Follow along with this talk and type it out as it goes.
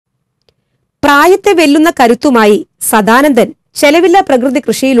പ്രായത്തെ വെല്ലുന്ന കരുത്തുമായി സദാനന്ദൻ ചെലവില്ലാ പ്രകൃതി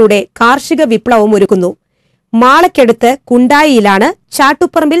കൃഷിയിലൂടെ കാർഷിക വിപ്ലവം ഒരുക്കുന്നു. മാളയ്ക്കടുത്ത് കുണ്ടായിയിലാണ്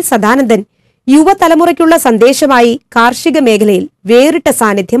ചാട്ടുപ്പറമ്പിൽ സദാനന്ദൻ യുവതലമുറയ്ക്കുള്ള സന്ദേശമായി കാർഷിക മേഖലയിൽ വേറിട്ട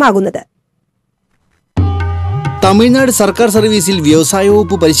സാന്നിധ്യമാകുന്നത്. തമിഴ്നാട് സർക്കാർ സർവീസിൽ വ്യവസായ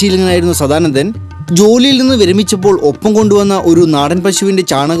വകുപ്പ് പരിശീലകനായിരുന്ന സദാനന്ദൻ ജോലിയിൽ നിന്ന് വിരമിച്ചപ്പോൾ ഒപ്പം കൊണ്ടുവന്ന ഒരു നാടൻ പശുവിന്റെ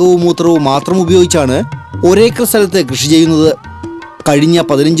ചാണകവും മൂത്രവും മാത്രം ഉപയോഗിച്ചാണ് ഒരേക്കർ സ്ഥലത്ത് കൃഷി ചെയ്യുന്നത്. കഴിഞ്ഞ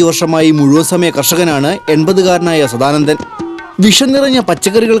 15 വർഷമായി മുഴുവൻ സമയ കർഷകനാണ് 80-കാരനായ സദാനന്ദൻ. വിഷം നിറഞ്ഞ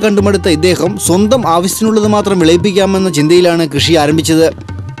പച്ചക്കറികൾ കണ്ടുമടുത്ത ഇദ്ദേഹം സ്വന്തം ആവശ്യത്തിനുള്ളത് മാത്രം വിളയിപ്പിക്കാമെന്ന ചിന്തയിലാണ് കൃഷി ആരംഭിച്ചത്.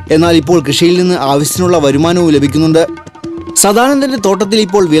 എന്നാൽ ഇപ്പോൾ കൃഷിയിൽ നിന്ന് ആവശ്യത്തിനുള്ള വരുമാനവും ലഭിക്കുന്നുണ്ട്. സദാനന്ദന്റെ തോട്ടത്തിൽ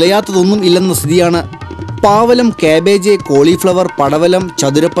ഇപ്പോൾ വിളയാത്തതൊന്നും ഇല്ലെന്ന സ്ഥിതിയാണ്. പാവലം, കാബേജ്, കോളിഫ്ലവർ, പടവലം,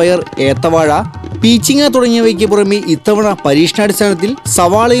 ചതുരപ്പയർ, ഏത്തവാഴ, പീച്ചിങ്ങ തുടങ്ങിയവയ്ക്ക് പുറമെ ഇത്തവണ പരീക്ഷണാടിസ്ഥാനത്തിൽ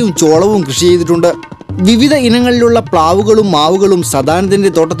സവാളയും ചോളവും കൃഷി ചെയ്തിട്ടുണ്ട്. വിവിധ ഇനങ്ങളിലുള്ള പ്ലാവുകളും മാവുകളും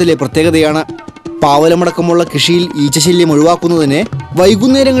സദാനന്ദന്റെ തോട്ടത്തിലെ പ്രത്യേകതയാണ്. പാവലമടക്കമുള്ള കൃഷിയിൽ ഈച്ചശല്യം ഒഴിവാക്കുന്നതിന്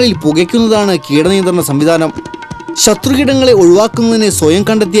വൈകുന്നേരങ്ങളിൽ പുകയ്ക്കുന്നതാണ് കീടനിയന്ത്രണ സംവിധാനം. ശത്രുകീടങ്ങളെ ഒഴിവാക്കുന്നതിന് സ്വയം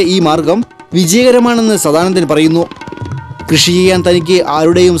കണ്ടെത്തിയ ഈ മാർഗം വിജയകരമാണെന്ന് സദാനന്ദൻ പറയുന്നു. കൃഷി ചെയ്യാൻ തനിക്ക്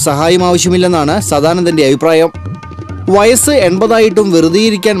ആരുടെയും സഹായം ആവശ്യമില്ലെന്നാണ് സദാനന്ദന്റെ അഭിപ്രായം. വയസ്സ് 80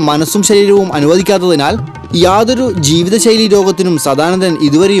 വെറുതെയിരിക്കാൻ മനസ്സും ശരീരവും അനുവദിക്കാത്തതിനാൽ യാതൊരു ജീവിതശൈലി രോഗത്തിനും സദാനന്ദൻ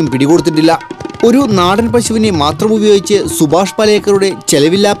ഇതുവരെയും പിടികൊടുത്തിട്ടില്ല. ഒരു നാടൻ പശുവിനെ മാത്രം ഉപയോഗിച്ച് സുഭാഷ് പലേക്കറുടെ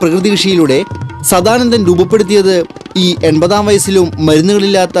ചെലവില്ലാ പ്രകൃതി കൃഷിയിലൂടെ സദാനന്ദൻ രൂപപ്പെടുത്തിയത് ഈ 80-ാം വയസ്സിലും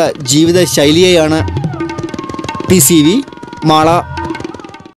മരുന്നുകളില്ലാത്ത ജീവിത ശൈലിയെയാണ്. PCV, മാള.